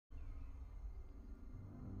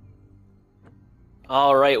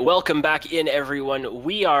All right, welcome back in, everyone.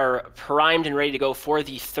 We are primed and ready to go for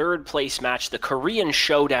the third place match, the Korean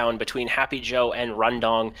showdown between happyjo and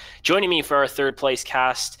Rundong. Joining me for our third place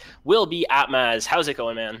cast will be Atmaz. How's it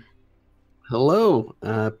going, man? Hello,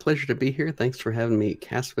 pleasure to be here. Thanks for having me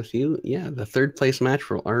cast with you. Yeah, the third place match,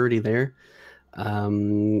 we're already there.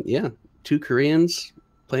 Yeah, two Koreans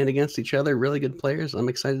playing against each other, really good players. I'm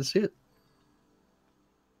excited to see it.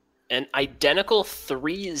 An identical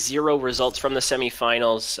 3-0 results from the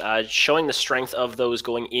semifinals, showing the strength of those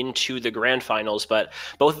going into the grand finals. But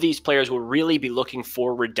both of these players will really be looking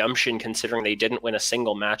for redemption, considering they didn't win a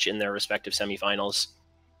single match in their respective semifinals.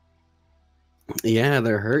 Yeah,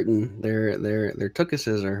 they're hurting. Their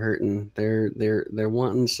tukuses are hurting. They're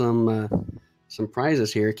wanting some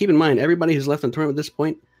prizes here. Keep in mind, everybody who's left in the tournament at this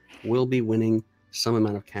point will be winning some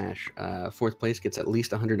amount of cash. Fourth place gets at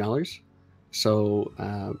least $100. So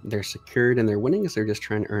they're secured in their winnings. They're just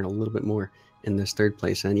trying to earn a little bit more in this third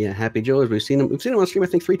place. And yeah, happyjo, as we've seen him on stream I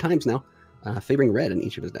think 3 times now, favoring red in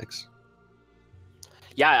each of his decks.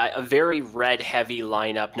 Yeah, a very red-heavy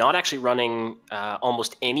lineup, not actually running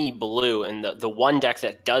almost any blue, and the one deck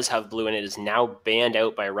that does have blue in it is now banned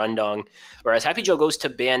out by Rundong, whereas happyjo goes to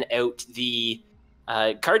ban out the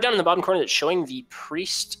card down in the bottom corner that's showing the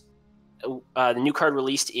Priest, the new card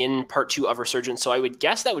released in Part 2 of Resurgence, so I would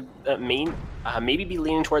guess that would maybe be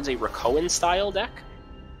leaning towards a Rakoan-style deck?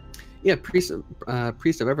 Yeah, Priest of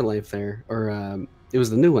Everlife there, or it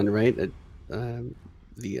was the new one, right?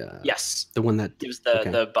 Yes, the one that gives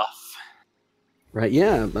the buff. Right.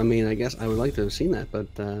 Yeah. I mean, I guess I would like to have seen that, but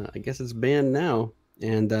I guess it's banned now.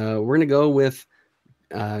 And we're gonna go with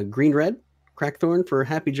green red Crackthorn for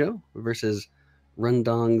happyjo versus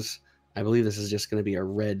Rundong's. I believe this is just going to be a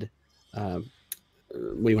red. What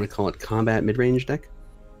do you want to call it? Combat mid range deck.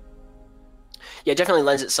 Yeah, it definitely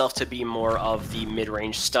lends itself to be more of the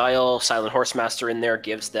mid-range style. Silent Horsemaster in there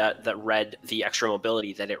gives that red the extra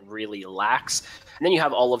mobility that it really lacks. And then you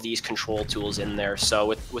have all of these control tools in there. So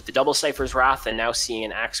with the double Cypher's Wrath and now seeing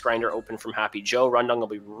an Axe Grinder open from happyjo, Rundong will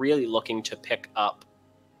be really looking to pick up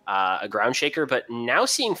a Ground Shaker. But now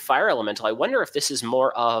seeing Fire Elemental, I wonder if this is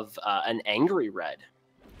more of an angry red.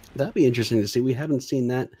 That'd be interesting to see. We haven't seen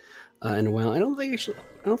that in a while. I don't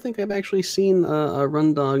think I've actually seen a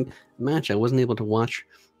Rundong match. I wasn't able to watch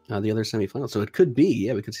the other semifinals, so it could be.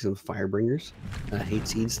 Yeah, we could see some Firebringers, Hate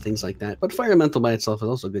Seeds, things like that. But Fire Elemental by itself is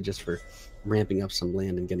also good just for ramping up some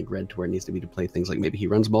land and getting red to where it needs to be to play things like maybe he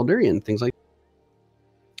runs Baldurian, things like.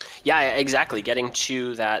 Yeah, exactly. Getting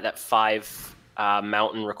to that 5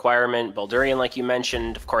 mountain requirement, Baldurian, like you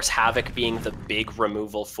mentioned, of course, Havoc being the big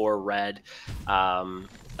removal for red,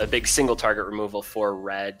 a big single target removal for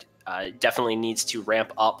red. Definitely needs to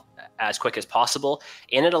ramp up as quick as possible,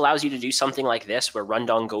 and it allows you to do something like this where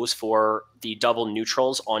Rundong goes for the double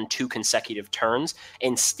neutrals on 2 consecutive turns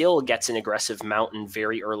and still gets an aggressive mountain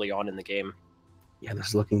very early on in the game. Yeah, this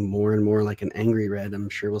is looking more and more like an angry red. I'm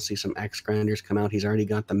sure we'll see some Axe Grinders come out. He's already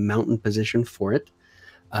got the mountain position for it.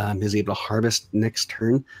 He's able to harvest next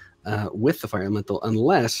turn with the Fire Elemental,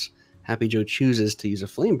 unless happyjo chooses to use a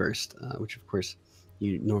Flame Burst, which of course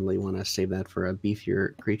you normally want to save that for a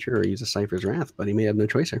beefier creature or use a Cypher's Wrath, but he may have no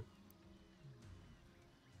choice here.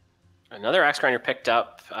 Another Axe Grinder picked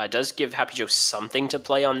up does give happyjo something to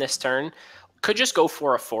play on this turn. Could just go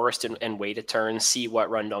for a forest and wait a turn, see what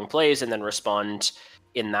Rundong plays, and then respond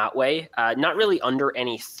in that way. Not really under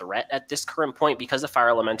any threat at this current point because the Fire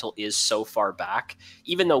Elemental is so far back.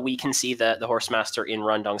 Even though we can see the Horsemaster in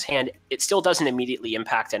Rundong's hand, it still doesn't immediately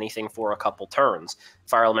impact anything for a couple turns.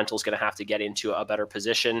 Fire Elemental is going to have to get into a better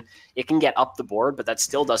position. It can get up the board, but that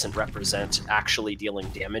still doesn't represent actually dealing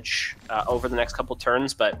damage over the next couple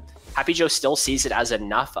turns. But happyjo still sees it as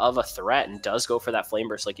enough of a threat and does go for that Flame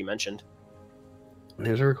Burst like you mentioned.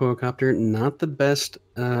 There's a Recoilcopter, not the best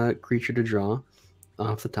creature to draw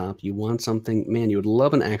off the top. You want something, man, you would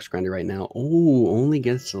love an Axe Grinder right now. Oh, only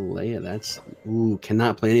gets a Leia. That's, ooh,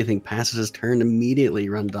 cannot play anything. Passes his turn immediately,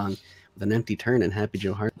 Rundong, with an empty turn and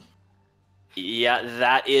happyjo Heart. Yeah,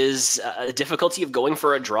 that is a difficulty of going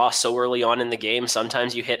for a draw so early on in the game.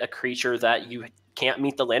 Sometimes you hit a creature that you can't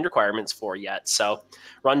meet the land requirements for yet. So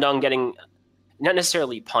Rundong getting not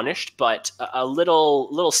necessarily punished, but a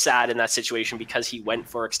little sad in that situation because he went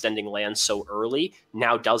for extending land so early,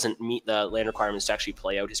 now doesn't meet the land requirements to actually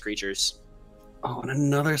play out his creatures. Oh, and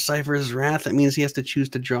another Cypher's Wrath. That means he has to choose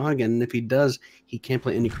to draw again, and if he does, he can't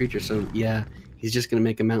play any creature. So yeah, he's just going to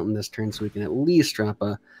make a mountain this turn so he can at least drop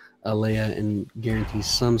a Leia and guarantee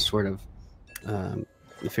some sort of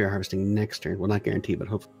fair harvesting next turn. Well, not guarantee, but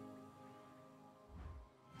hopefully.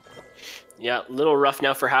 Yeah, a little rough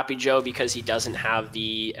now for Happy Joe because he doesn't have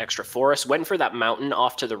the extra forest. Went for that mountain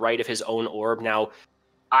off to the right of his own orb. Now,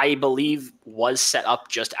 I believe was set up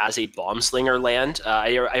just as a bomb slinger land.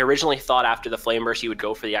 I originally thought after the flame burst he would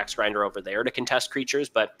go for the axe grinder over there to contest creatures,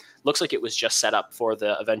 but looks like it was just set up for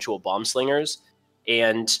the eventual bomb slingers.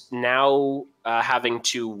 And now having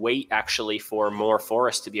to wait actually for more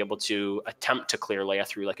forest to be able to attempt to clear Leia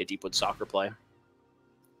through like a Deepwood Soccer play.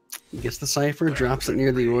 Gets the Cypher, drops it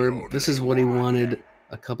near the orb. This is what he wanted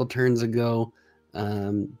a couple turns ago,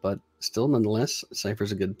 but still, nonetheless,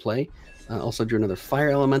 Cypher's a good play. Also drew another Fire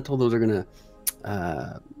Elemental. Those are going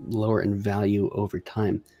to lower in value over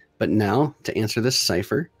time. But now, to answer this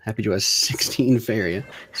Cypher, Happy Joe has 16 Faria,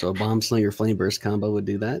 so a Bomb Slinger Flame Burst combo would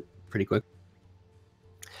do that pretty quick.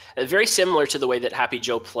 Very similar to the way that Happy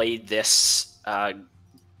Joe played this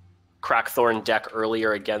Crackthorn deck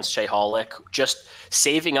earlier against Shayholic, just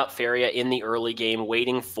saving up Faria in the early game,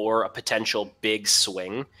 waiting for a potential big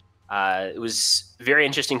swing. It was very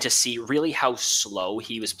interesting to see really how slow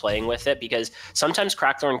he was playing with it, because sometimes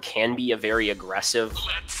Crackthorn can be a very aggressive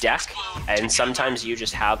deck, and sometimes you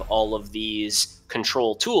just have all of these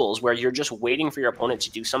control tools where you're just waiting for your opponent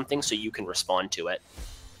to do something so you can respond to it.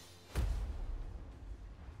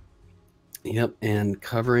 Yep, and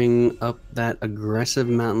covering up that aggressive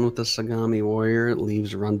mountain with the Sagami Warrior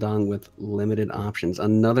leaves Rundong with limited options.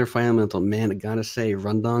 Another Fire Elemental. Man, I gotta say,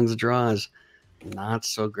 Rundong's draws not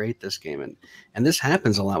so great this game. And this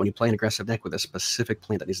happens a lot when you play an aggressive deck with a specific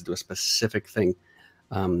plan that needs to do a specific thing.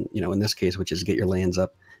 You know, in this case, which is get your lands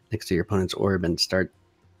up next to your opponent's orb and start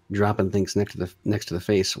dropping things next to the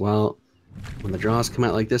face. Well, when the draws come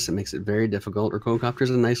out like this, it makes it very difficult.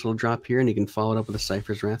 Recocopter's a nice little drop here, and you can follow it up with a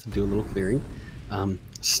Cypher's Wrath and do a little clearing.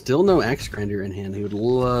 Still no Axe Grinder in hand. He would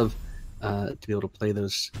love to be able to play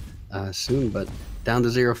those soon, but down to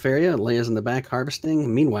 0 Faria. Leia's in the back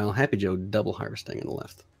harvesting. Meanwhile, Happy Joe double harvesting on the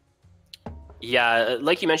left. Yeah,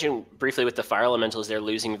 like you mentioned briefly with the Fire Elementals, they're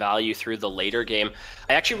losing value through the later game.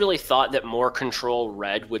 I actually really thought that more control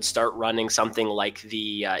red would start running something like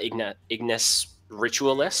the Ignis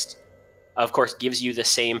Ritualist. Of course, gives you the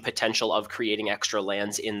same potential of creating extra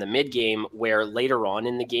lands in the mid game, where later on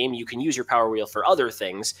in the game you can use your power wheel for other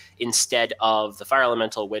things instead of the Fire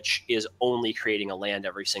Elemental, which is only creating a land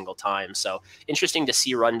every single time. So interesting to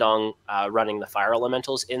see Rundong running the Fire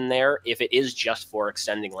Elementals in there if it is just for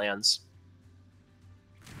extending lands.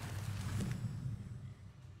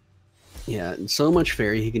 Yeah, and so much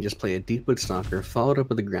fairy, he can just play a Deepwood Stalker, follow it up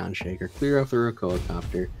with a Ground Shaker, clear off the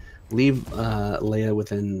Recocopter, leave Leia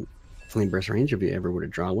within Flame Burst range if you ever were to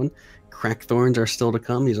draw one. Crackthorns are still to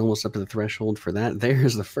come. He's almost up to the threshold for that.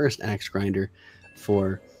 There's the first Axe Grinder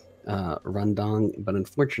for Rundong, but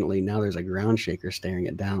unfortunately now there's a Ground Shaker staring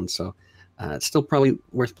it down, so it's still probably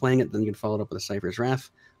worth playing it. Then you can follow it up with a Cypher's Wrath.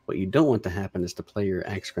 What you don't want to happen is to play your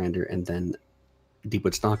Axe Grinder and then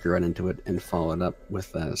Deepwood Stalker run into it and follow it up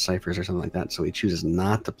with Cyphers or something like that, so he chooses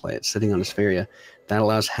not to play it, sitting on his Faria. That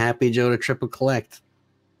allows Happy Joe to triple collect.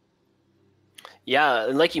 Yeah,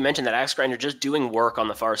 like you mentioned, that Axe Grinder just doing work on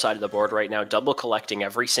the far side of the board right now, double collecting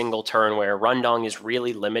every single turn, where Rundong is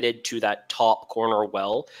really limited to that top corner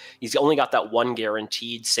well. He's only got that one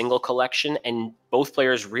guaranteed single collection, and both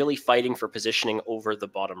players really fighting for positioning over the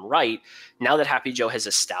bottom right. Now that Happy Joe has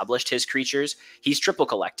established his creatures, he's triple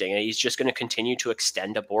collecting, and he's just going to continue to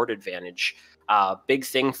extend a board advantage. Big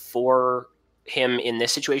thing for him in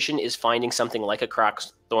this situation is finding something like a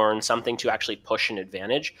Crackthorn, something to actually push an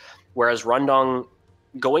advantage. Whereas Rundong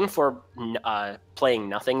going for playing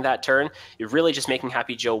nothing that turn, you're really just making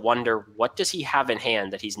Happy Joe wonder, what does he have in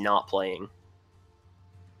hand that he's not playing?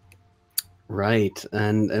 Right,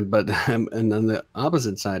 and on the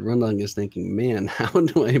opposite side, Rundong is thinking, man, how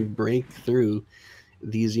do I break through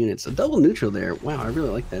these units? A double neutral there. Wow, I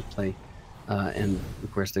really like that play. And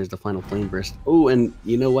of course, there's the final Flame Burst. Oh, and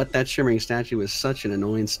you know what? That Shimmering Statue is such an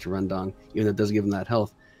annoyance to Rundong, even though it does give him that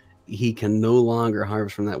health. He can no longer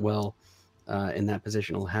harvest from that well in that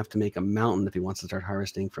position. He'll have to make a mountain if he wants to start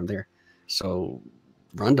harvesting from there. So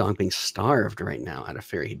Rundong being starved right now out of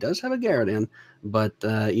Fairy. He does have a Garrodan, but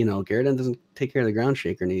you know, Garrodan doesn't take care of the Ground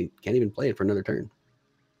Shaker, and he can't even play it for another turn.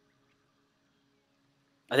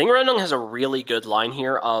 I think Rundong has a really good line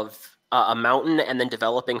here of a mountain and then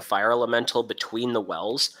developing Fire Elemental between the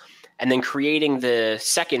wells, and then creating the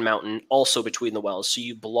second mountain also between the wells. So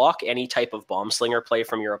you block any type of Bomb Slinger play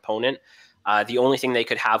from your opponent. The only thing they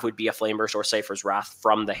could have would be a Flame Burst or Cypher's Wrath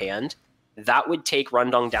from the hand. That would take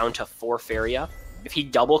Rundong down to 4 Faria.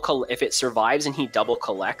 if it survives and he double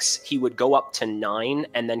collects, he would go up to 9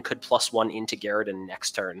 and then could +1 into Garridan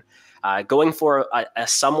next turn. Going for a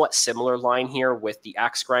somewhat similar line here with the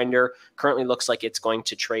Axe Grinder. Currently looks like it's going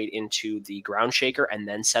to trade into the Ground Shaker and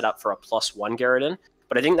then set up for a +1 Garridan.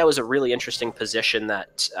 But I think that was a really interesting position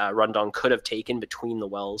that Rundong could have taken between the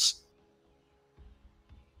wells.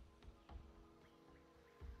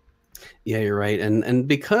 Yeah, you're right. And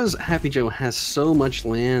because happyjo has so much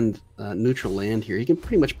land, neutral land here, he can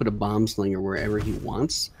pretty much put a bomb slinger wherever he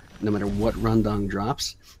wants, no matter what Rundong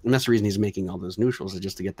drops. And that's the reason he's making all those neutrals, is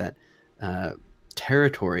just to get that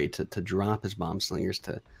territory to drop his bomb slingers,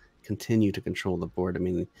 to continue to control the board. I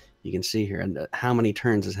mean, you can see here, and how many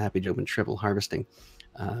turns has happyjo been triple harvesting,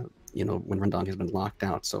 when Rundong has been locked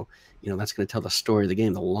out. So, that's going to tell the story of the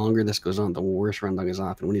game. The longer this goes on, the worse Rundong is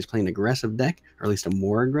off. And when he's playing an aggressive deck, or at least a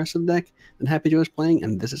more aggressive deck than happyjo is playing,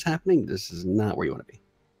 and this is happening, this is not where you want to be.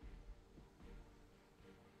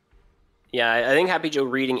 Yeah, I think happyjo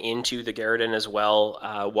reading into the Garridan as well,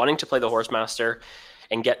 wanting to play the Horsemaster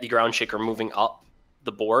and get the Ground Shaker moving up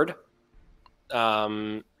the board.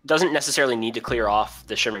 Doesn't necessarily need to clear off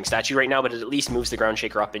the Shimmering Statue right now, but it at least moves the Ground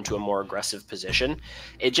Shaker up into a more aggressive position.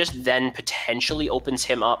 It just then potentially opens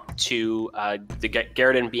him up to the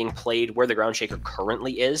Garridan being played where the Ground Shaker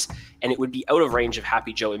currently is, and it would be out of range of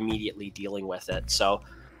happyjo immediately dealing with it. So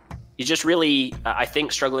he's just really, I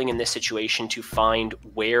think, struggling in this situation to find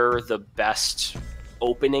where the best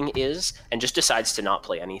opening is, and just decides to not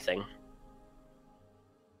play anything.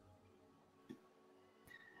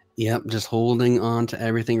 Yep, just holding on to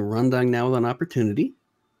everything. Rundong now with an opportunity.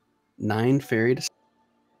 9 fairy to...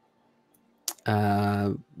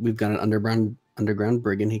 we've got an underground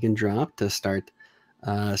brigand he can drop to start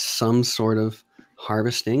some sort of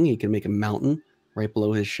harvesting. He can make a mountain right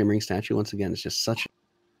below his Shimmering Statue. Once again, it's just such...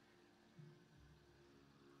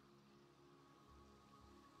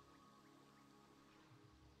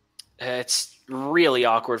 It's really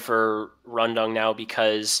awkward for Rundong now,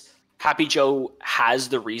 because happyjo has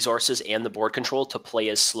the resources and the board control to play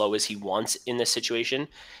as slow as he wants in this situation,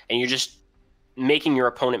 and you're just making your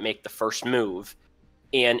opponent make the first move,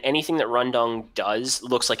 and anything that Rundong does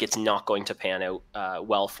looks like it's not going to pan out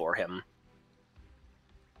well for him.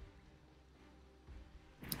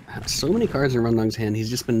 So many cards in Rundong's hand. He's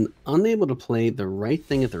just been unable to play the right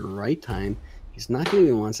thing at the right time. He's not getting what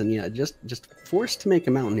he wants, and yeah, just forced to make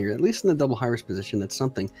a mountain here, at least in the double harvest position. That's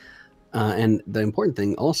something. And the important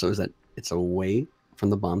thing also is that it's away from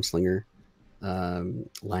the bomb slinger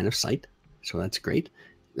line of sight, so that's great.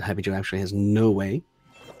 happyjo actually has no way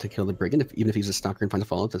to kill the brigand. Even if he's a stalker and finds a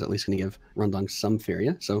follow-up, that's at least going to give Rundong some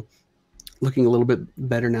Feria. So looking a little bit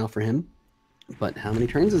better now for him. But how many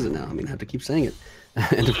turns is it now? I mean, I have to keep saying it.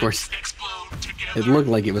 And of course, it looked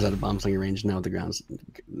like it was out of bomb slinger range. Now the ground's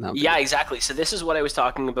not. Yeah, exactly. So this is what I was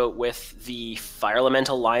talking about with the Fire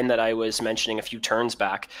Elemental line that I was mentioning a few turns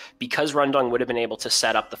back. Because Rundong would have been able to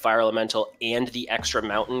set up the Fire Elemental and the extra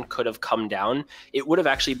mountain could have come down, it would have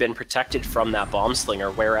actually been protected from that bomb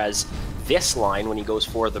slinger. Whereas this line, when he goes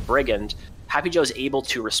for the brigand, happyjo is able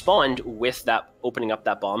to respond with that opening up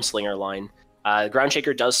that bomb slinger line. The Ground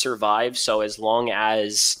Shaker does survive, so as long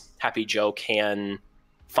as happyjo can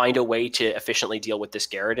find a way to efficiently deal with this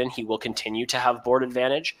Garridan, he will continue to have board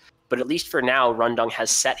advantage. But at least for now, Rundong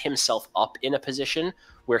has set himself up in a position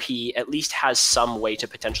where he at least has some way to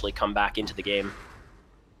potentially come back into the game.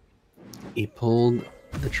 He pulled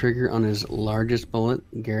the trigger on his largest bullet.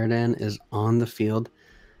 Garridan is on the field,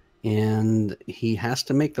 and he has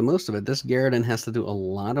to make the most of it. This Garridan has to do a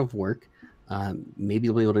lot of work. Maybe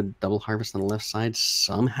he'll be able to double harvest on the left side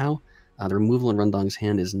somehow. The removal in Rundong's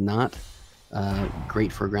hand is not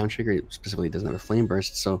great for a Ground Shaker. It specifically doesn't have a Flame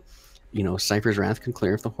Burst. So, you know, Cypher's Wrath can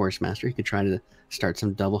clear if the Horsemaster. He could try to start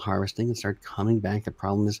some double harvesting and start coming back. The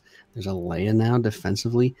problem is there's a Leia now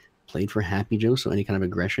defensively played for happyjo, so any kind of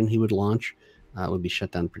aggression he would launch would be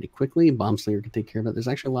shut down pretty quickly. Bomb Slinger can take care of it. There's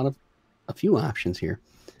actually a few options here.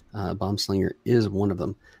 Bomb Slinger is one of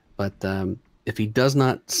them. But if he does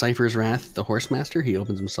not Cypher's Wrath the Horsemaster, he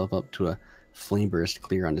opens himself up to a Flame Burst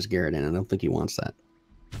clear on his Garridan, and I don't think he wants that.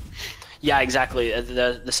 Yeah, exactly.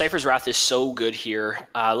 The Cypher's Wrath is so good here.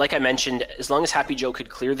 Like I mentioned, as long as happyjo could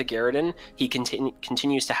clear the Garridan, he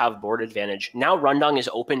continues to have board advantage. Now Rundong has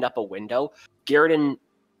opened up a window. Garridan,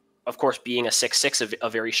 of course, being a 6/6, a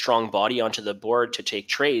very strong body onto the board to take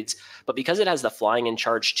trades, but because it has the flying in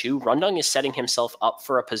charge too, Rundong is setting himself up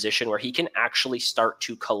for a position where he can actually start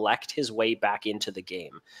to collect his way back into the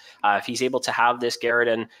game. If he's able to have this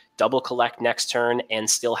Garridan double collect next turn and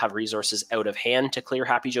still have resources out of hand to clear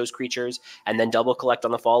happyjo's creatures, and then double collect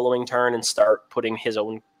on the following turn and start putting his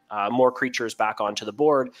own more creatures back onto the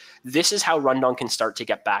board, this is how Rundong can start to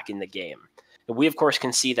get back in the game. We, of course,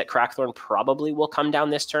 can see that Crackthorn probably will come down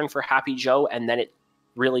this turn for Happy Joe, and then it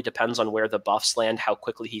really depends on where the buffs land, how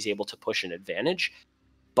quickly he's able to push an advantage.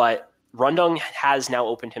 But Rundong has now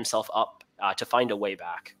opened himself up to find a way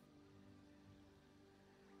back.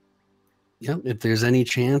 Yep, if there's any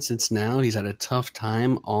chance, it's now. He's had a tough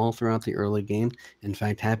time all throughout the early game. In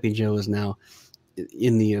fact, Happy Joe is now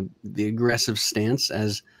in the aggressive stance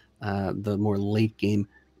as the more late game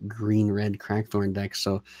green-red Crackthorn deck.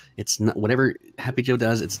 So it's not, whatever Happy Joe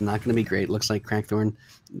does, it's not going to be great. Looks like Crackthorn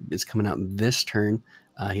is coming out this turn.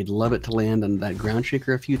 He'd love it to land on that Ground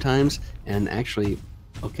Shaker a few times, and actually,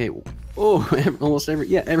 okay, oh, almost every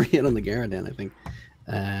hit on the Garadan, I think.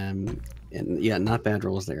 And yeah, not bad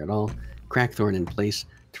rolls there at all. Crackthorn in place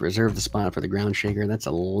to reserve the spot for the Ground Shaker. That's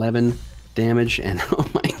 11 damage, and oh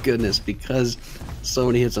my goodness, because so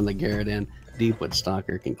many hits on the Garadan, Deepwood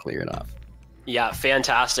Stalker can clear it off. Yeah,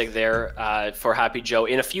 fantastic there for Happy Joe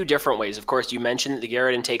in a few different ways. Of course, you mentioned that the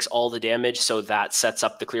Garadan takes all the damage, so that sets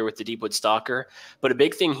up the clear with the Deepwood Stalker. But a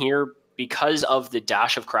big thing here, because of the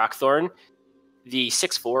dash of Crackthorn, the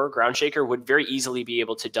 6/4 Ground Shaker would very easily be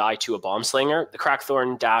able to die to a Bomb Slinger. The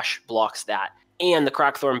Crackthorn dash blocks that. And the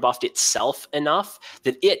Crackthorn buffed itself enough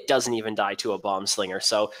that it doesn't even die to a Bomb Slinger.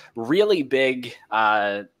 So really big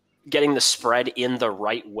getting the spread in the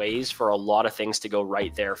right ways for a lot of things to go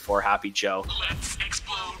right there for Happy Joe. Let's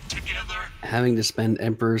explode together. Having to spend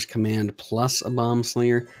Emperor's Command plus a Bomb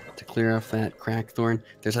Slinger to clear off that Crackthorn.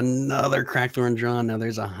 There's another Crackthorn drawn. Now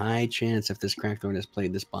there's a high chance if this Crackthorn is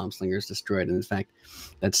played, this Bomb Slinger is destroyed. And in fact,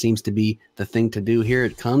 that seems to be the thing to do. Here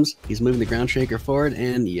it comes. He's moving the Ground Shaker forward,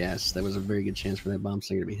 and yes, that was a very good chance for that Bomb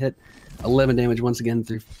Slinger to be hit. 11 damage once again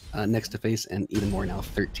through next to face, and even more now,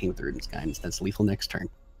 13 with Rundong's Guidance. That's lethal next turn.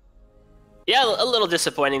 Yeah, a little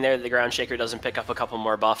disappointing there. The Ground Shaker doesn't pick up a couple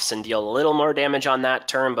more buffs and deal a little more damage on that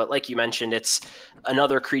turn, but like you mentioned, it's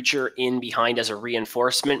another creature in behind as a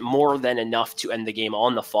reinforcement, more than enough to end the game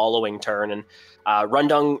on the following turn. And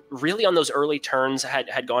Rundong really on those early turns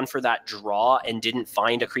had gone for that draw and didn't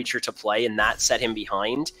find a creature to play, and that set him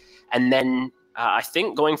behind. And then I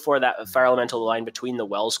think going for that Fire Elemental line between the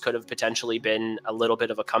wells could have potentially been a little bit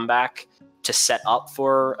of a comeback to set up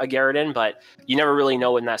for a Garadan, but you never really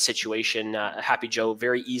know in that situation. Happy Joe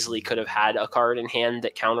very easily could have had a card in hand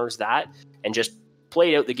that counters that and just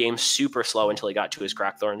played out the game super slow until he got to his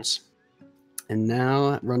Crackthorns. And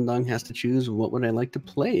now Rundong has to choose, what would I like to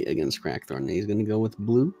play against Crackthorn? He's going to go with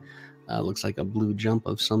blue. Looks like a blue jump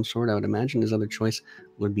of some sort. I would imagine his other choice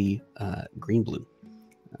would be green-blue.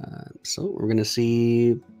 So we're going to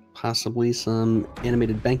see possibly some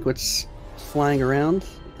animated banquets flying around.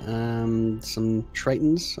 Some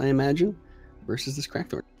Tritons, I imagine, versus this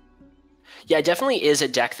Crackthorn. Yeah, it definitely is a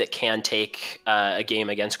deck that can take a game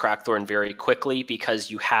against Crackthorn very quickly because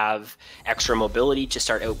you have extra mobility to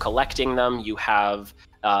start out collecting them. You have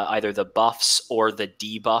either the buffs or the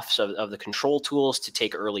debuffs of the control tools to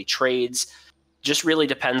take early trades. Just really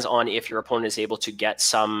depends on if your opponent is able to get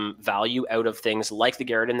some value out of things like the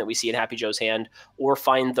Garadan that we see in Happy Joe's hand, or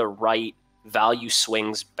find the right value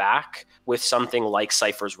swings back with something like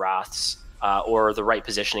Cypher's Wraths or the right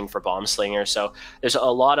positioning for Bomb Slinger. So there's a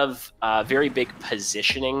lot of very big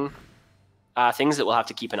positioning things that we'll have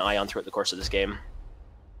to keep an eye on throughout the course of this game.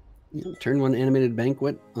 Turn 1 Animated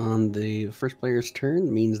Banquet on the first player's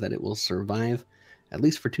turn means that it will survive at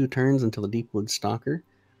least for 2 turns until the Deepwood Stalker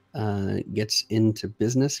gets into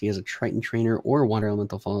business. He has a Triton Trainer or Water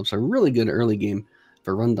Elemental follow-up, so a really good early game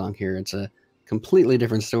for Rundong here. It's a completely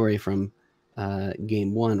different story from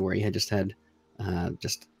game 1, where he had just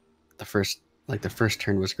the first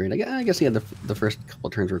turn was great. I guess he had the first couple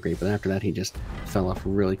turns were great, but after that he just fell off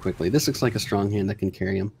really quickly. This looks like a strong hand that can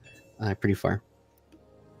carry him pretty far.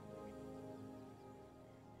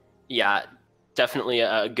 Yeah, definitely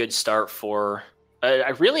a good start for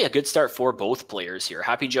really a good start for both players here.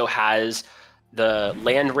 Happy Joe has the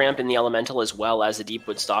land ramp in the Elemental, as well as the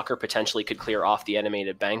Deepwood Stalker potentially could clear off the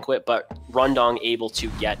Animated Banquet, but Rundong able to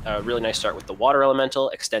get a really nice start with the Water Elemental,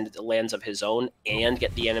 extended the lands of his own, and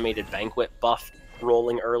get the Animated Banquet buff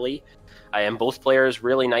rolling early. And both players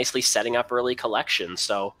really nicely setting up early collections.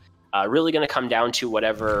 So really going to come down to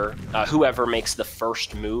whoever makes the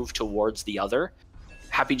first move towards the other.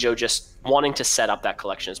 Happy Joe just wanting to set up that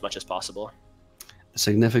collection as much as possible. A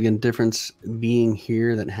significant difference being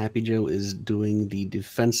here that Happy Joe is doing the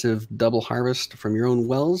defensive double harvest from your own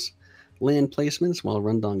wells land placements, while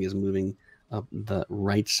Rundong is moving up the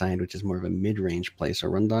right side, which is more of a mid-range play. So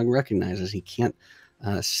Rundong recognizes he can't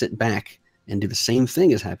sit back and do the same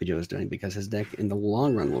thing as Happy Joe is doing, because his deck in the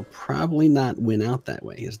long run will probably not win out that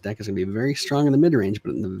way. His deck is going to be very strong in the mid-range,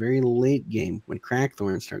 but in the very late game, when Crack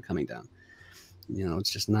Thorns start coming down,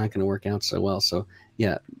 it's just not going to work out so well. So,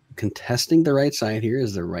 yeah, contesting the right side here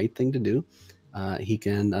is the right thing to do. He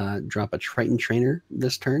can drop a Triton Trainer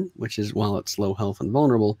this turn, which is, while it's low health and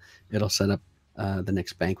vulnerable, it'll set up the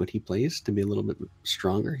next Banquet he plays to be a little bit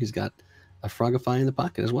stronger. He's got a Frogify in the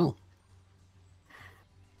pocket as well.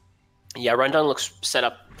 Yeah, Rundong looks set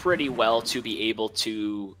up pretty well to be able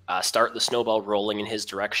to start the snowball rolling in his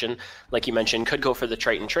direction. Like you mentioned, could go for the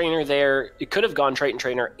Triton Trainer there. It could have gone Triton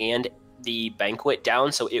Trainer and the Banquet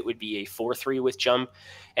down, so it would be a 4-3 with jump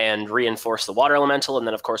and reinforce the Water Elemental, and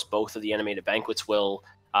then of course both of the animated Banquets will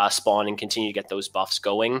spawn and continue to get those buffs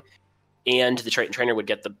going. And the Triton Trainer would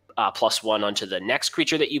get the +1 onto the next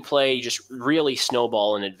creature that you play. You just really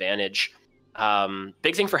snowball an advantage.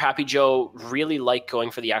 Big thing for Happy Joe, really like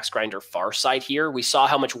going for the Axe Grinder far side here. We saw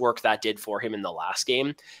how much work that did for him in the last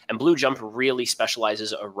game, and Blue Jump really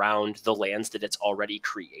specializes around the lands that it's already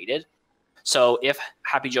created. So if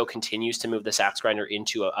Happy Joe continues to move this Axe Grinder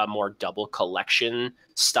into a more double collection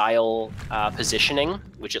style positioning,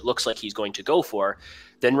 which it looks like he's going to go for,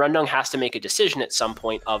 then Rundong has to make a decision at some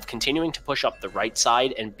point of continuing to push up the right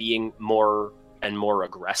side and being more and more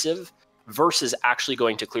aggressive, versus actually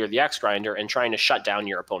going to clear the Axe Grinder and trying to shut down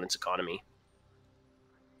your opponent's economy.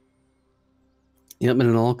 Yep, and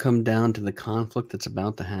it'll all come down to the conflict that's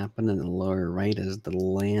about to happen in the lower right as the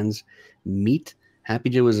lands meet.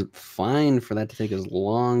 Happy Joe is fine for that to take as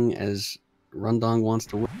long as Rundong wants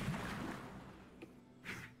to win.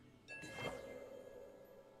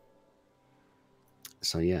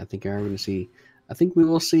 So yeah, I think we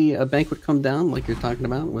will see a Banquet come down like you're talking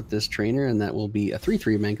about with this trainer, and that will be a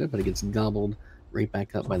 3/3 Banquet, but it gets gobbled right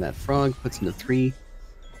back up by that frog, puts into 3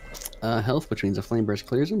 health, which means a Flame Burst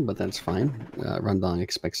clears him, but that's fine. Rundong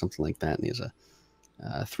expects something like that, and he has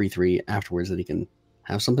a 3/3 afterwards that he can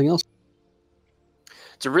have something else.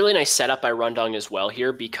 It's a really nice setup by Rundong as well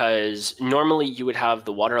here, because normally you would have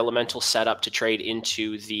the Water Elemental set up to trade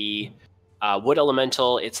into the Wood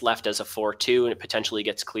Elemental. It's left as a 4/2, and it potentially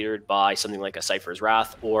gets cleared by something like a Cypher's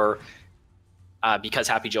Wrath, or because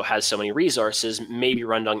Happy Joe has so many resources, maybe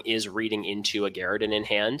Rundong is reading into a Garridan in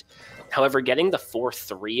hand. However, getting the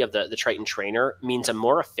 4/3 of the Triton Trainer means a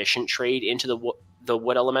more efficient trade into the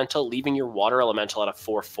Wood Elemental, leaving your Water Elemental at a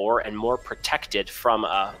 4/4 and more protected from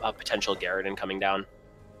a potential Garridan coming down.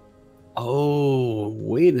 Oh,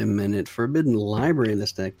 wait a minute. Forbidden Library in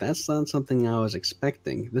this deck. That's not something I was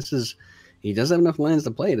expecting. He does have enough lands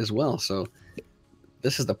to play it as well, so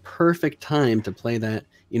this is the perfect time to play that.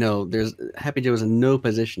 Happy Joe is in no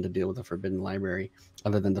position to deal with a Forbidden Library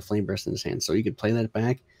other than the Flame Burst in his hand. So you could play that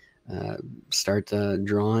back, start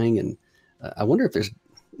drawing, and I wonder if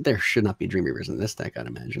there should not be Dream Reavers in this deck, I'd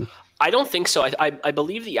imagine. I don't think so. I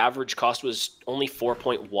believe the average cost was only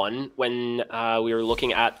 4.1 when we were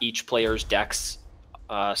looking at each player's deck's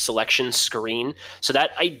selection screen. So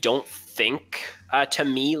that, I don't think, to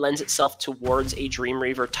me, lends itself towards a Dream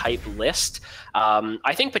Reaver type list.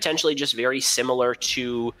 I think potentially just very similar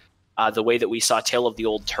to the way that we saw Tale of the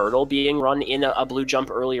Old Turtle being run in a Blue Jump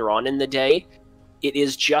earlier on in the day. It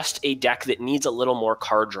is just a deck that needs a little more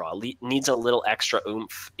card draw, needs a little extra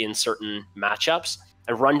oomph in certain matchups.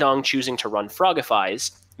 And Rundong choosing to run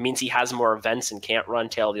Frogifies means he has more events and can't run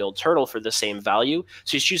Tale of the Old Turtle for the same value.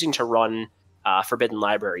 So he's choosing to run Forbidden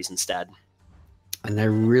Libraries instead. And I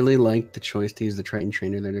really like the choice to use the Triton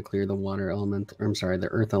Trainer there to clear the the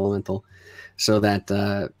Earth Elemental, so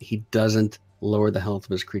that he doesn't lower the health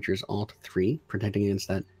of his creatures all to 3, protecting against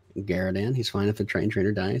that Garridan. He's fine if the Triton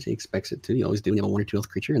Trainer dies. He expects it to. You always do when you have a 1 or 2 health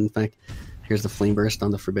creature. And in fact, here's the Flame Burst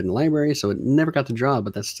on the Forbidden Library, so it never got to draw,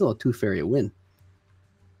 but that's still a 2 win.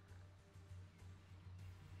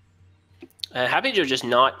 Happy Joe just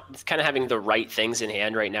not kind of having the right things in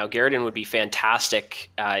hand right now. Garridan would be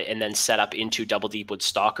fantastic, and then set up into Double Deepwood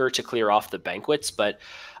Stalker to clear off the Banquets. But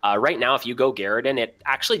right now, if you go Garridan, it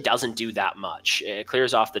actually doesn't do that much. It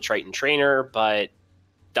clears off the Triton Trainer, but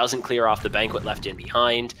doesn't clear off the Banquet left in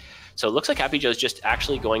behind. So it looks like Happy Joe's just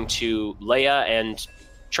actually going to Leia and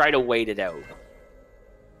try to wait it out.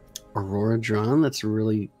 Aurora Drawn, that's a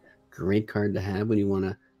really great card to have when you want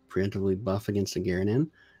to preemptively buff against a Garridan.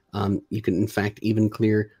 You can, in fact, even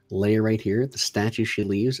clear Leia right here, the statue she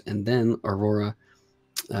leaves, and then Aurora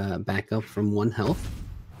back up from 1 health.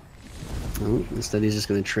 Instead, he's just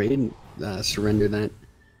going to trade, surrender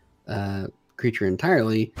that creature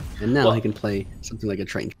entirely, and now he can play something like a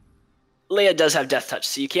Triton. Leia does have Death Touch,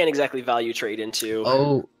 so you can't exactly value trade into.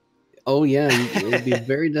 Oh yeah, it'd be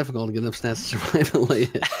very difficult to get enough stats to survive a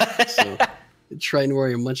Leia. So Triton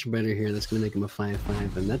Warrior much better here. That's going to make him a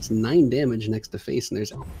 5/5, and that's 9 damage next to face. And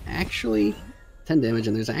there's actually 10 damage,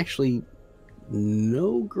 and there's actually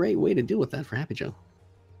no great way to deal with that for Happy Joe.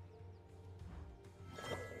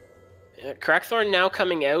 Crackthorn now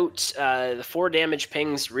coming out. The 4 damage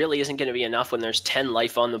pings really isn't going to be enough when there's 10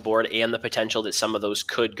 life on the board and the potential that some of those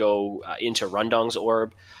could go into Rundong's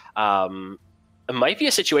orb. It might be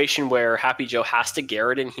a situation where Happy Joe has to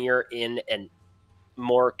Garrett in here in a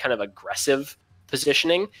more kind of aggressive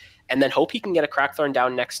positioning and then hope he can get a Crackthorn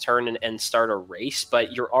down next turn and start a race.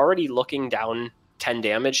 But you're already looking down 10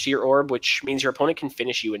 damage to your orb, which means your opponent can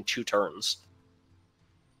finish you in 2 turns.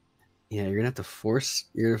 Yeah, you're gonna have to force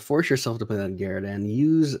yourself to play that Garrett and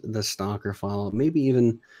use the Stalker Fall, maybe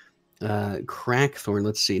even Crackthorn.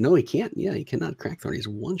 Let's see. No, he can't. Yeah, he cannot Crackthorn. He's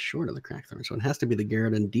 1 short of the Crackthorn, so it has to be the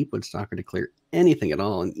Garrett and Deepwood Stalker to clear anything at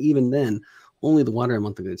all. And even then, only the Water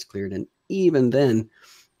Elemental gets cleared. And even then,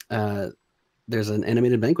 there's an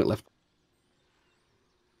Animated Banquet left.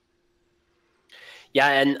 Yeah,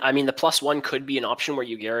 and I mean, the +1 could be an option where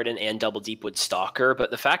you Garrett and double Deepwood Stalker, but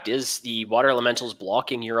the fact is the Water Elemental's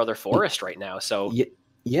blocking your other forest right now, so...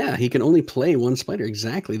 Yeah, he can only play 1 spider,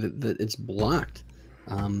 exactly, that it's blocked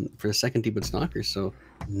for the second Deepwood Stalker, so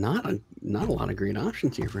not a lot of great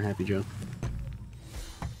options here for Happy Joe.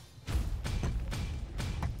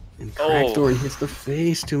 And Crackthorn hits the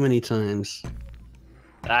face too many times.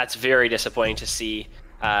 That's very disappointing to see.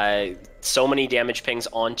 So many damage pings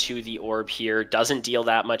onto the orb here. Doesn't deal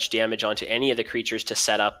that much damage onto any of the creatures to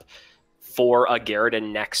set up for a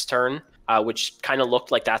Garridan next turn, which kind of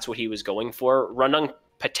looked like that's what he was going for. Rundong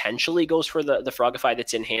potentially goes for the Frogify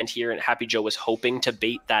that's in hand here, and Happy Joe was hoping to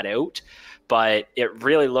bait that out, but it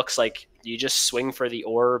really looks like you just swing for the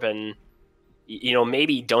orb and, you know,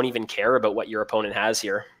 maybe don't even care about what your opponent has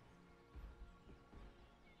here.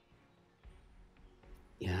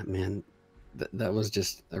 Yeah, man. That was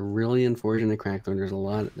just a really unfortunate Crackthorn. There's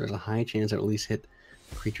a high chance it'll at least hit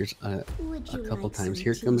creatures a couple times.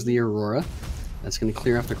 Here comes the Aurora. That's going to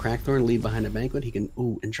clear off the Crackthorn, leave behind a Banquet. He can,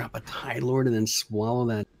 and drop a Tide Lord and then swallow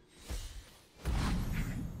that.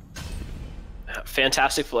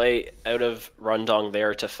 Fantastic play out of Rundong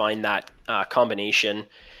there to find that combination.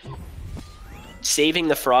 Saving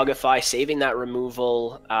the Frogify, saving that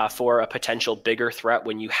removal for a potential bigger threat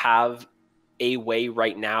when you have a way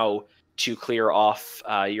right now to clear off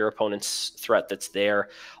your opponent's threat that's there.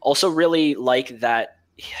 Also really like that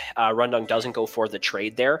Rundong doesn't go for the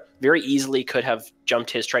trade there. Very easily could have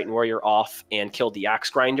jumped his Triton Warrior off and killed the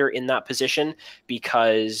Axe Grinder in that position,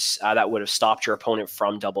 because that would have stopped your opponent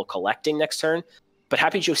from double collecting next turn. But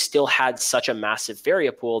Happy Joe still had such a massive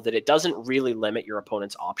Faria pool that it doesn't really limit your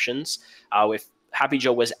opponent's options. If Happy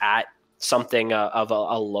Joe was at something of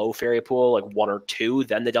a low Faria pool, like 1 or 2,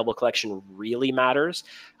 then the double collection really matters.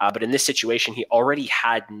 But in this situation, he already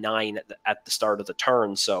had 9 at the start of the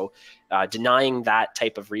turn, so denying that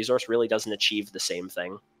type of resource really doesn't achieve the same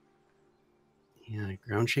thing. Yeah,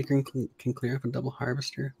 Ground Shaker can clear up a double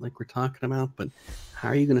Harvester like we're talking about, but how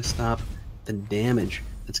are you going to stop the damage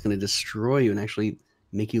that's going to destroy you and actually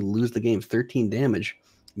make you lose the game? 13 damage.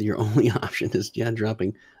 Your only option is,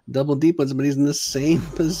 dropping double Deepwoods, but he's in the same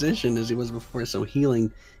position as he was before, so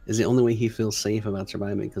healing is the only way he feels safe about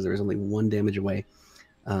surviving, because there is only 1 damage away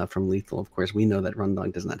from lethal. Of course, we know that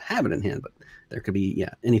Rundong does not have it in hand, but there could be,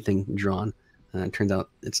 anything drawn. It turns out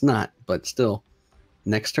it's not, but still,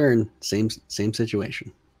 next turn, same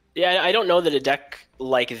situation. Yeah, I don't know that a deck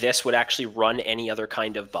like this would actually run any other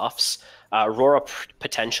kind of buffs. Aurora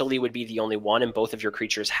potentially would be the only one, and both of your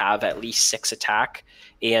creatures have at least 6 attack,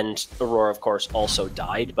 and Aurora, of course, also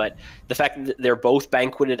died. But the fact that they're both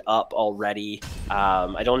banqueted up already,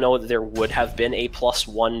 I don't know that there would have been a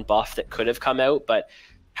 +1 buff that could have come out, but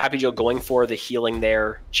Happy Joe going for the healing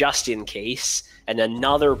there just in case, and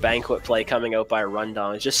another banquet play coming out by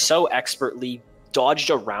Rundong is just so expertly dodged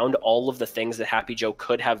around all of the things that Happy Joe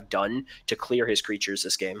could have done to clear his creatures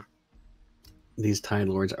this game. These Tide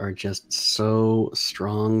Lords are just so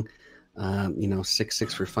strong.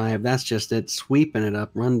 6/6 for 5. That's just it. Sweeping it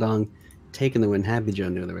up. Rundong taking the win. Happy Joe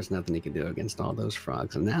knew there was nothing he could do against all those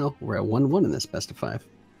frogs. And now we're at 1-1 in this best of 5.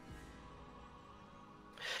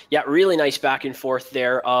 Yeah, really nice back and forth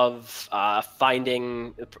there of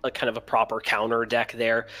finding a kind of a proper counter deck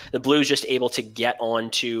there. The Blues just able to get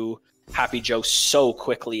onto Happy Joe so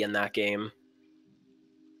quickly in that game.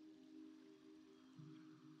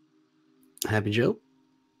 Happy Joe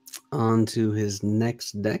on to his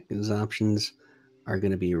next deck. His options are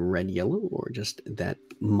going to be red-yellow, or just that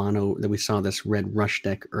mono that we saw, this red rush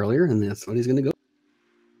deck earlier, and that's what he's going to go.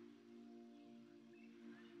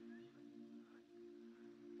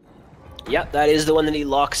 Yeah, that is the one that he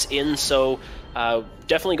locks in, so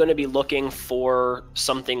definitely going to be looking for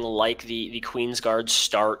something like the Queen's Guard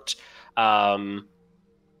start. And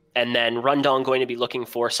then Rundong going to be looking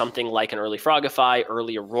for something like an early Frogify,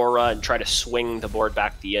 early Aurora, and try to swing the board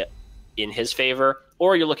back in his favor.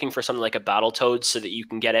 Or you're looking for something like a Battletoads so that you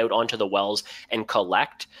can get out onto the wells and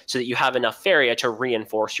collect, so that you have enough Faria to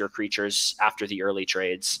reinforce your creatures after the early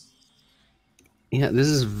trades. Yeah, this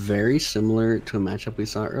is very similar to a matchup we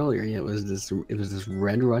saw earlier. Yeah, it was this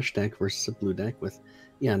red rush deck versus a blue deck with,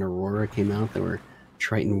 an Aurora came out. There were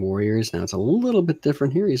Triton Warriors. Now it's a little bit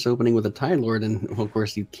different here. He's opening with a Tide Lord, and well, of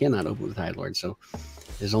course you cannot open with a Tide Lord. So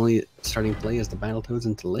his only starting play is the Battletoads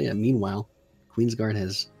and Talea. Meanwhile, Queen's Guard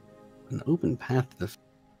has an open path to the.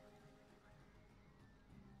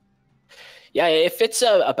 Yeah, if it's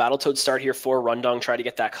a Battletoad start here for Rundong, try to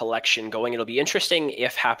get that collection going. It'll be interesting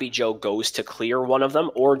if Happy Joe goes to clear one of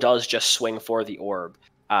them or does just swing for the orb,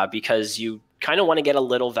 because you kind of want to get a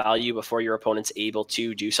little value before your opponent's able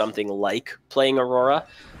to do something like playing Aurora.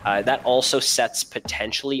 That also sets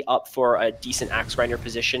potentially up for a decent Axe Grinder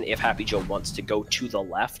position if Happy Joe wants to go to the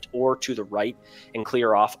left or to the right and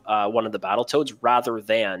clear off one of the Battletoads rather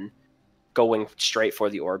than going straight for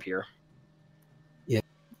the orb here.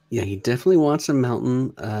 Yeah, he definitely wants a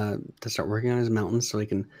mountain to start working on his mountains so he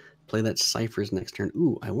can play that Ciphers next turn.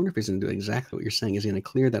 Ooh, I wonder if he's going to do exactly what you're saying. Is he going to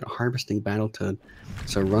clear that Harvesting Battletoad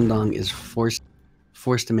so Rundong is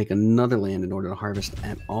forced to make another land in order to harvest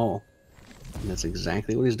at all? And that's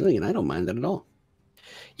exactly what he's doing, and I don't mind that at all.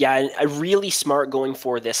 Yeah, really smart going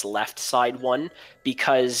for this left side one,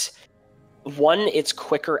 because one, it's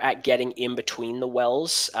quicker at getting in between the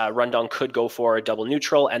wells. Rundong could go for a double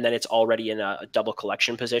neutral, and then it's already in a double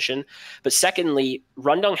collection position. But secondly,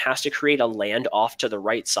 Rundong has to create a land off to the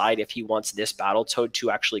right side if he wants this Battletoad to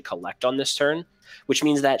actually collect on this turn, which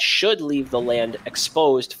means that should leave the land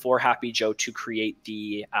exposed for Happy Joe to create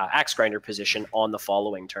the Axe Grinder position on the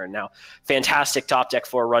following turn. Now, fantastic top deck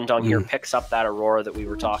for Rundong here, picks up that Aurora that we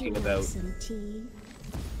were talking about.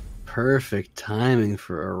 Perfect timing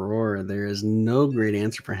for Aurora. There is no great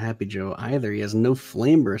answer for Happy Joe either. He has no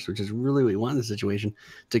Flame Burst, which is really what we want in this situation.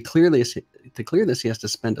 To clear this, he has to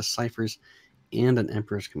spend a Ciphers and an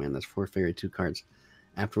Emperor's Command. That's 4 fairy, 2 cards.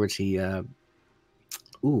 Afterwards, he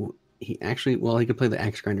actually, well, he could play the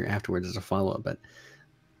Axe Grinder afterwards as a follow-up, but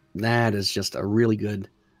that is just a really good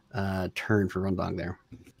turn for Rundong there.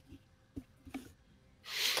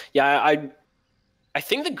 Yeah, I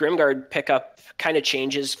think the Grimguard pickup kind of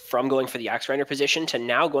changes from going for the Axe Grinder position to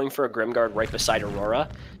now going for a Grimguard right beside Aurora.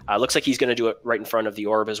 Looks like he's going to do it right in front of the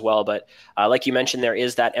orb as well, but like you mentioned, there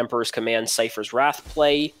is that Emperor's Command Cypher's Wrath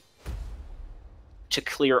play to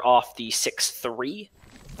clear off the 6/3.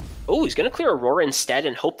 Oh, he's going to clear Aurora instead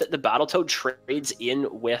and hope that the Battletoad trades in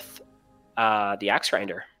with the Axe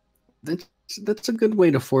Grinder. That's a good way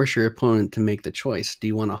to force your opponent to make the choice. Do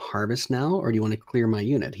you want to harvest now, or do you want to clear my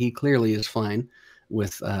unit? He clearly is fine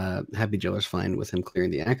with Happy Joe is fine with him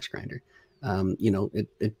clearing the Axe Grinder.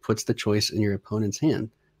 It puts the choice in your opponent's hand.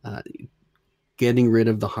 Getting rid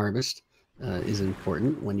of the harvest is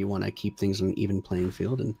important when you want to keep things on an even playing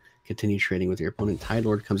field and continue trading with your opponent. Tide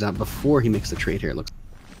Lord comes out before he makes the trade here, it looks.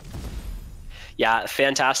 Yeah,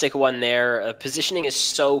 fantastic one there. Positioning is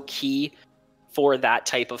so key for that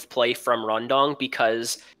type of play from Rundong,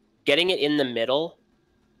 because getting it in the middle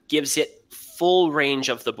gives it full range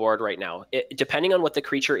of the board right now. Depending on what the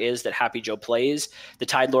creature is that Happy Joe plays, the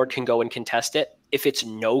Tide Lord can go and contest it. If it's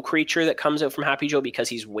no creature that comes out from Happy Joe because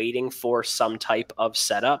he's waiting for some type of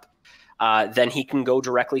setup, then he can go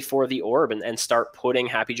directly for the orb and start putting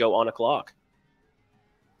Happy Joe on a clock.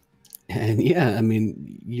 And yeah, I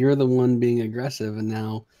mean, you're the one being aggressive, and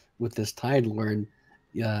now with this Tide Lord,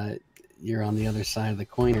 you're on the other side of the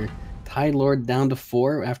coin here. Tide Lord down to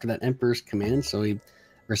 4 after that Emperor's Command, so he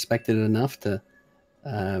respected it enough to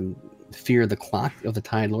fear the clock of the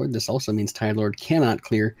Tide Lord. This also means Tide Lord cannot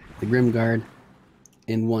clear the Grimguard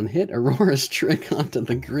in one hit. Aurora's trick onto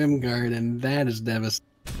the Grimguard, and that is devastating.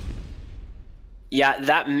 Yeah,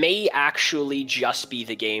 that may actually just be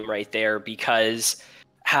the game right there, because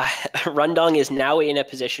Rundong is now in a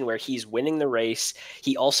position where he's winning the race.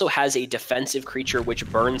 He also has a defensive creature which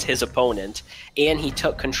burns his opponent, and he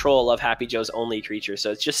took control of Happy Joe's only creature.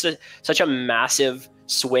 So it's just such a massive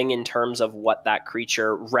swing in terms of what that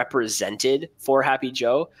creature represented for Happy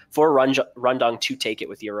Joe, for Rundong to take it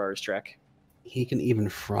with the Aurora's trick. He can even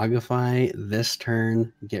Frogify this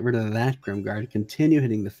turn, get rid of that Grimguard, continue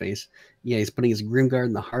hitting the face. Yeah, he's putting his Grimguard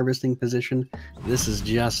in the harvesting position. This is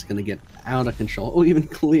just going to get out of control. Oh, even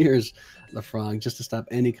clears the Frog just to stop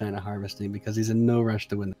any kind of harvesting because he's in no rush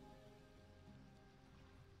to win.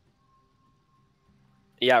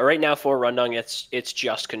 Yeah, right now for Rundong, it's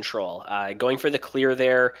just control. Going for the clear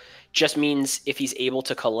there just means if he's able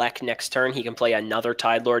to collect next turn, he can play another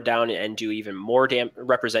Tide Lord down and do even more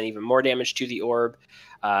represent even more damage to the orb.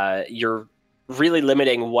 You're really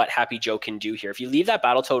limiting what Happy Joe can do here. If you leave that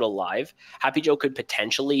Battletoad alive, Happy Joe could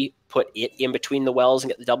potentially put it in between the wells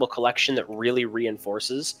and get the double collection that really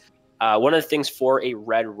reinforces. One of the things for a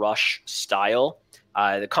Red Rush style,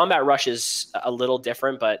 the Combat Rush is a little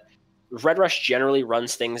different, but Red Rush generally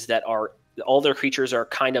runs things that are all their creatures are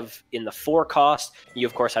kind of in the 4 cost. You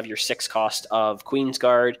of course have your 6 cost of Queen's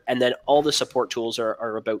Guard, and then all the support tools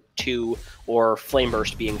are about 2, or Flame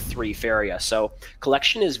Burst being 3 Feria. So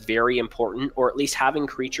collection is very important, or at least having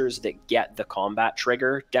creatures that get the combat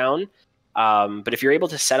trigger down. But if you're able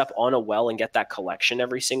to set up on a well and get that collection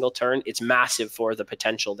every single turn, it's massive for the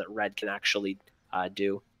potential that Red can actually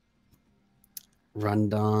do.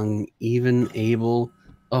 Rundong even able...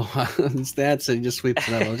 Oh, stats, he just sweeps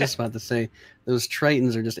it up. I was just about to say, those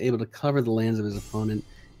Tritons are just able to cover the lands of his opponent,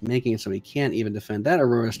 making it so he can't even defend. That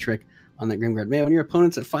Aurora's trick on that Grimguard. Man, when your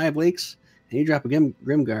opponent's at 5 lakes and you drop a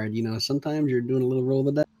Grimguard, you know, sometimes you're doing a little roll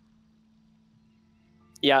of the dice.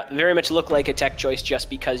 Yeah, very much look like a tech choice just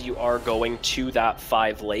because you are going to that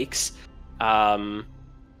 5 lakes.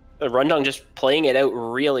 Rundong just playing it out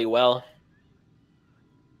really well.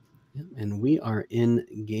 Yeah, and we are in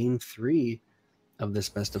game 3 of this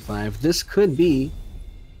best of 5. This could be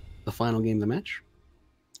the final game of the match.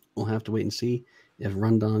 We'll have to wait and see if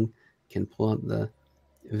Rundong can pull out the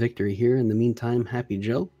victory here. In the meantime, Happy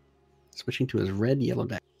Joe switching to his red-yellow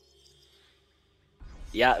deck.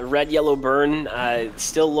 Yeah, red-yellow burn,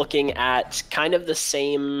 still looking at kind of the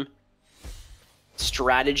same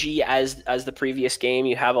strategy as the previous game.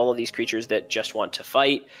 You have all of these creatures that just want to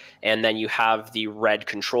fight, and then you have the red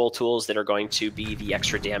control tools that are going to be the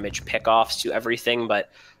extra damage pickoffs to everything.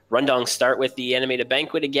 But Rundong start with the Animated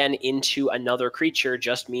Banquet again into another creature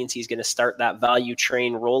just means he's going to start that value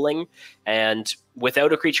train rolling, and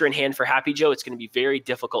without a creature in hand for Happy Joe, it's going to be very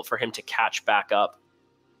difficult for him to catch back up.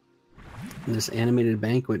 And this Animated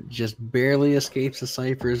Banquet just barely escapes the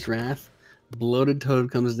Cypher's Wrath. Bloated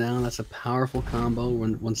Toad comes down. That's a powerful combo.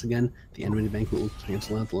 When once again, the Animated Banquet will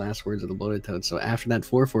cancel out the last words of the Bloated Toad. So after that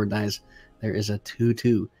 4/4 dies, there is a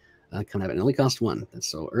 2/2 coming up. It only costs 1. That's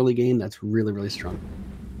so early game. That's really, really strong.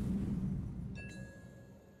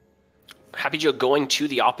 Happy Joe going to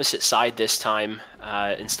the opposite side this time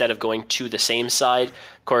instead of going to the same side.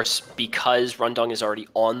 Of course, because Rundong is already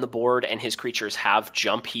on the board and his creatures have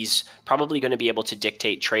jump, he's probably going to be able to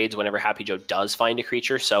dictate trades whenever Happy Joe does find a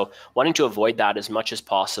creature. So wanting to avoid that as much as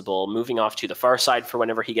possible, moving off to the far side for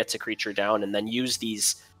whenever he gets a creature down, and then use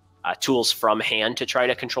these tools from hand to try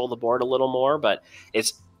to control the board a little more. But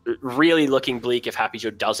it's really looking bleak if Happy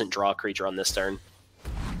Joe doesn't draw a creature on this turn.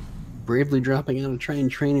 Bravely dropping out a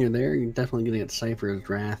trainer there. You're definitely going to get Cypher's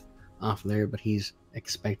Wrath off there, but he's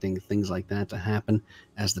expecting things like that to happen.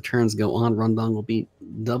 As the turns go on, Rundong will be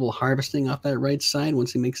double harvesting off that right side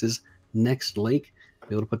once he makes his next lake.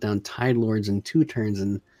 Be able to put down Tide Lords in 2 turns,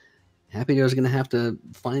 and Happy Joe's going to have to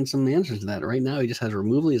find some answers to that. Right now, he just has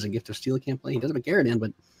Removal. He has a Gift of Steel he can't play. He does have a Garrodan,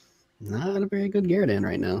 but not a very good Garrodan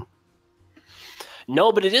right now.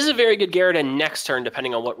 No, but it is a very good Garrodan next turn,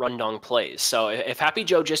 depending on what Rundong plays. So if Happy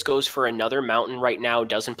Joe just goes for another mountain right now,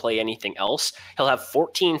 doesn't play anything else, he'll have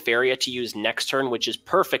 14 Feria to use next turn, which is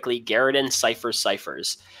perfectly Garrodan,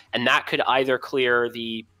 Ciphers. And that could either clear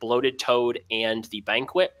the Bloated Toad and the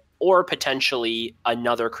Banquet, or potentially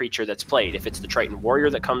another creature that's played. If it's the Triton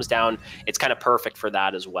Warrior that comes down, it's kind of perfect for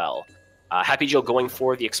that as well. Happy Joe going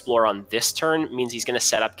for the Explorer on this turn means he's going to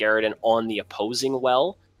set up Garrodan on the opposing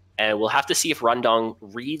well. And we'll have to see if Rundong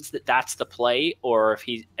reads that that's the play, or if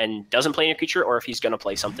he doesn't play any creature, or if he's going to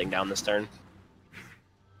play something down this turn.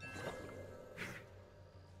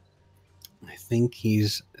 I think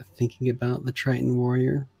he's thinking about the Triton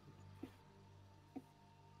Warrior.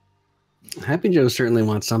 Happy Joe certainly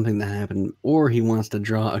wants something to happen, or he wants to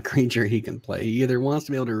draw a creature he can play. He either wants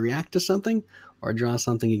to be able to react to something, or draw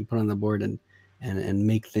something he can put on the board and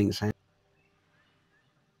make things happen.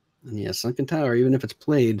 And yeah, Sunken Tower, even if it's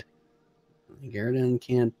played, Garrodan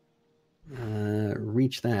can't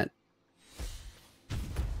reach that.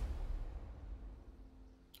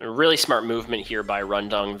 A really smart movement here by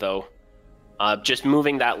Rundong, though. Just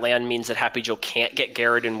moving that land means that Happy Joe can't get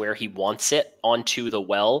Garrodan where he wants it onto the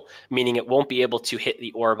well, meaning it won't be able to hit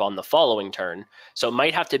the orb on the following turn. So it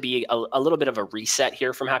might have to be a little bit of a reset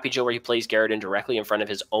here from Happy Joe, where he plays Garrodan directly in front of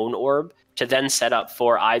his own orb to then set up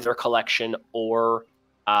for either collection or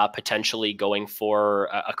potentially going for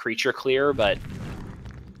a creature clear. But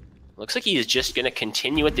looks like he is just going to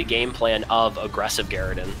continue with the game plan of aggressive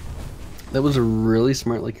Garrodan. That was a really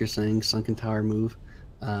smart, like you're saying, sunken tower move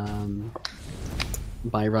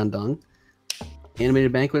by Rundong.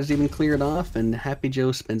 Animated Banquet is even cleared off, and Happy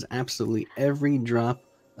Joe spends absolutely every drop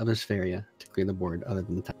of his Feria to clear the board, other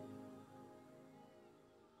than the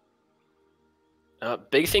tower.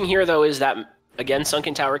 Big thing here, though, is that, again,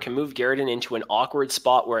 Sunken Tower can move Garridan into an awkward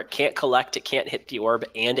spot where it can't collect, it can't hit the orb,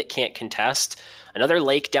 and it can't contest. Another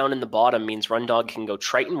lake down in the bottom means Rundog can go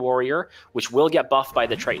Triton Warrior, which will get buffed by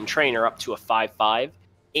the Triton Trainer up to a 5/5,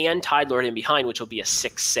 and Tide Lord in behind, which will be a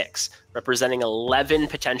 6/6, representing 11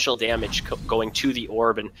 potential damage going to the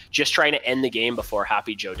orb, and just trying to end the game before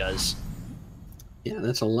Happy Joe does. Yeah,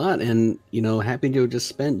 that's a lot. And, you know, Happy Joe just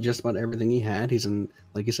spent just about everything he had. He's in,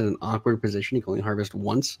 like you said, an awkward position. He can only harvest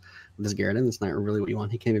once with his Garridan. That's not really what you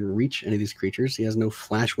want. He can't even reach any of these creatures. He has no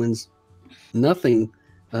flash winds, nothing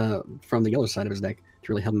from the yellow side of his deck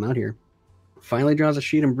to really help him out here. Finally draws a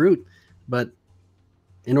Sheet and Brute, but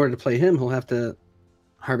in order to play him, he'll have to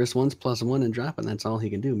harvest once plus one and drop, and that's all he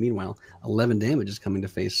can do. Meanwhile, 11 damage is coming to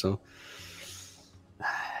face, so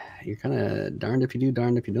you're kind of darned if you do,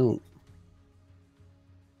 darned if you don't.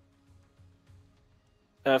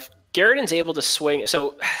 If Garridan's able to swing,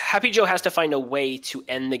 so Happy Joe has to find a way to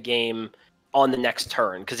end the game on the next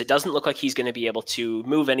turn, because it doesn't look like he's going to be able to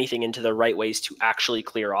move anything into the right ways to actually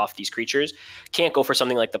clear off these creatures. Can't go for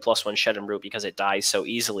something like the +1 Shed and Root because it dies so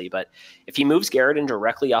easily, but if he moves Garridan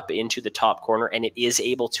directly up into the top corner and it is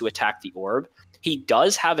able to attack the orb, he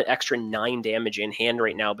does have an extra 9 damage in hand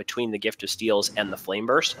right now between the Gift of Steels and the Flame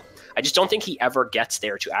Burst. I just don't think he ever gets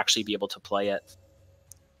there to actually be able to play it.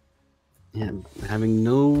 Yeah, having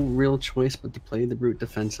no real choice but to play the Brute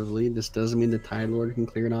defensively. This doesn't mean the Tide Lord can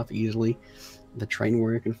clear it off easily. The Triton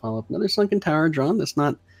Warrior can follow up another Sunken Tower drawn. That's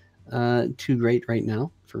not too great right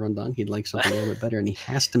now for Rundong. He'd like something a little bit better, and he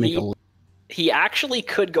has to make a... He actually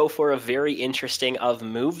could go for a very interesting of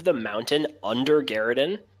move the mountain under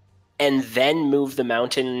Garridan, and then move the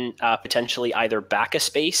mountain potentially either back a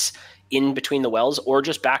space in between the wells or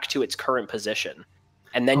just back to its current position.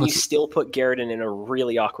 And then you still put Garridan in a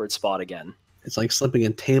really awkward spot again. It's like slipping a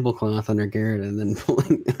tablecloth under Garridan and then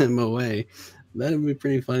pulling him away. That would be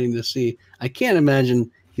pretty funny to see. I can't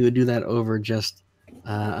imagine he would do that over just...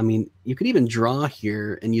 I mean, you could even draw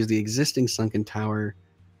here and use the existing Sunken Tower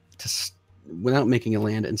without making a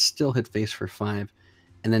land and still hit face for 5.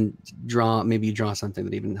 And then maybe you draw something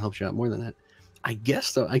that even helps you out more than that. I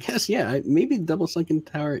guess, yeah, maybe double Sunken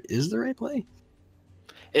Tower is the right play.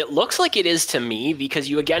 It looks like it is to me, because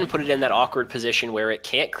you again put it in that awkward position where it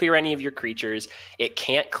can't clear any of your creatures. It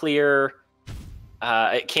can't clear,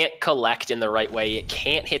 it can't collect in the right way. It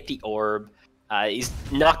can't hit the orb. He's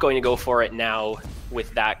not going to go for it now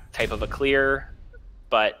with that type of a clear,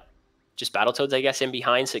 but just Battletoads, I guess, in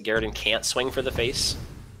behind so Garridan can't swing for the face.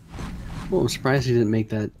 Well, I'm surprised he didn't make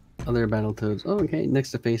that other Battletoads. Oh, okay,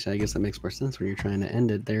 next to face, I guess that makes more sense when you're trying to end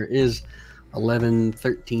it. There is 11,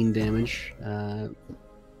 13 damage.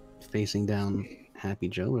 Facing down Happy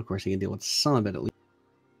Joe, but of course he can deal with some of it at least.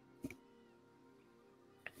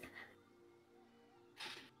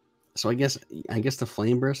 So I guess the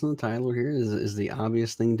Flame Burst on the Tide Lord here is the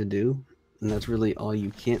obvious thing to do, and that's really all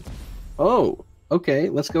you can't. Oh, okay,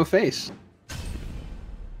 let's go face.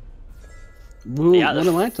 Ooh, yeah, what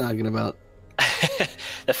am I talking about?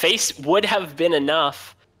 The face would have been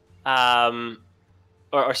enough.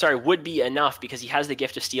 Sorry, would be enough because he has the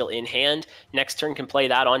Gift of Steel in hand. Next turn can play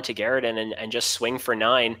that onto Garridan and just swing for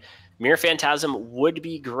 9. Mirror Phantasm would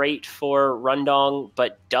be great for Rundong,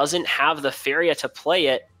 but doesn't have the Feria to play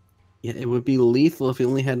it. Yeah, it would be lethal if he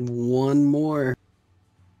only had one more.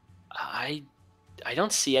 I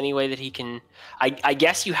don't see any way that he can... I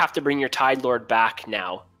guess you have to bring your Tide Lord back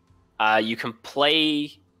now. You can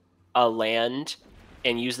play a land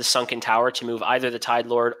and use the Sunken Tower to move either the Tide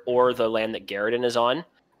Lord or the land that Garridan is on.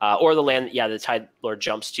 Or the land, the Tide Lord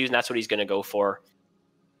jumps to, and that's what he's going to go for.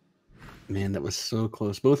 Man, that was so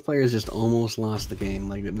close. Both players just almost lost the game.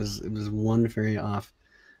 Like, it was one fairy off.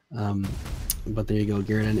 But there you go.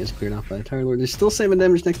 Garridan is cleared off by the Tide Lord. There's still 7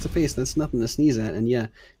 damage next to face. That's nothing to sneeze at. And yeah,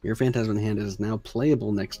 your Phantasm in hand is now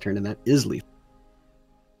playable next turn, and that is lethal.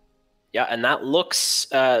 Yeah, and that looks,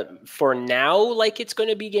 for now, like it's going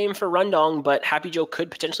to be game for Rundong, but Happy Joe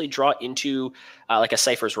could potentially draw into like a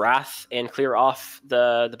Cypher's Wrath and clear off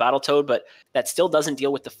the Battletoad, but that still doesn't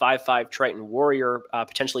deal with the 5/5 Triton Warrior,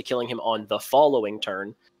 potentially killing him on the following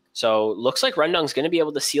turn. So looks like Rundong's going to be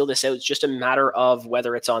able to seal this out. It's just a matter of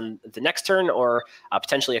whether it's on the next turn or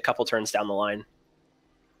potentially a couple turns down the line.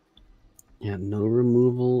 Yeah, no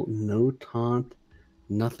removal, no taunt.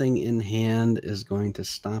 Nothing in hand is going to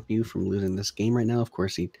stop you from losing this game right now. Of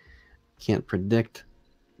course, he can't predict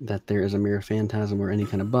that there is a mere phantasm or any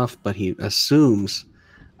kind of buff, but he assumes,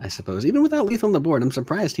 I suppose, even without lethal on the board, I'm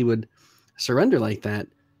surprised he would surrender like that.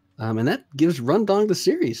 And that gives Rundong the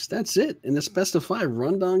series. That's it. In this best of 5,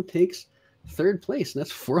 Rundong takes 3rd place, and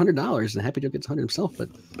that's $400. And happyjo gets 100 himself. But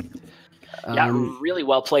yeah, really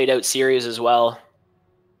well played out series as well.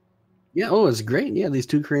 Yeah, oh, it's great. Yeah, these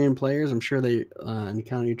 2 Korean players, I'm sure they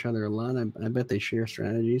encounter each other a lot. I bet they share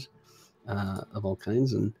strategies of all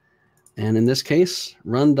kinds. And in this case,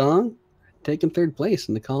 Rundong taking 3rd place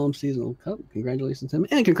in the Khalim Seasonal Cup. Congratulations to him.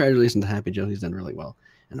 And congratulations to happyjo. He's done really well.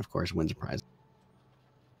 And, of course, wins a prize.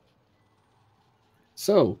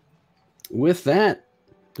 So, with that,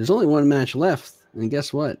 there's only 1 match left. And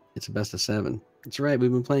guess what? It's a best of 7. That's right.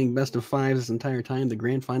 We've been playing best of 5 this entire time. The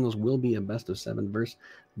grand finals will be a best of 7 versus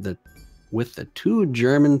with the 2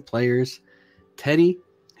 German players, Teddy,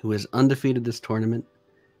 who is undefeated this tournament,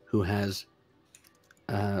 who has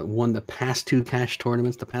won the past 2 cash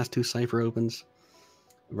tournaments, the past 2 Cypher Opens,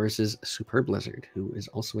 versus Superb Blizzard, who is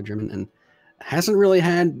also a German and doesn't really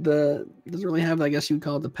have, I guess you'd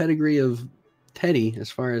call it, the pedigree of Teddy as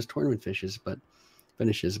far as tournament finishes, but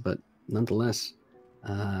nonetheless,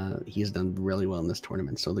 he has done really well in this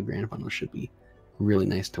tournament. So the grand final should be really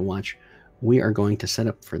nice to watch. We are going to set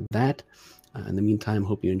up for that. In the meantime,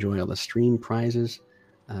 hope you enjoy all the stream prizes.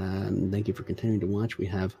 Thank you for continuing to watch. We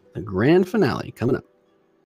have the grand finale coming up.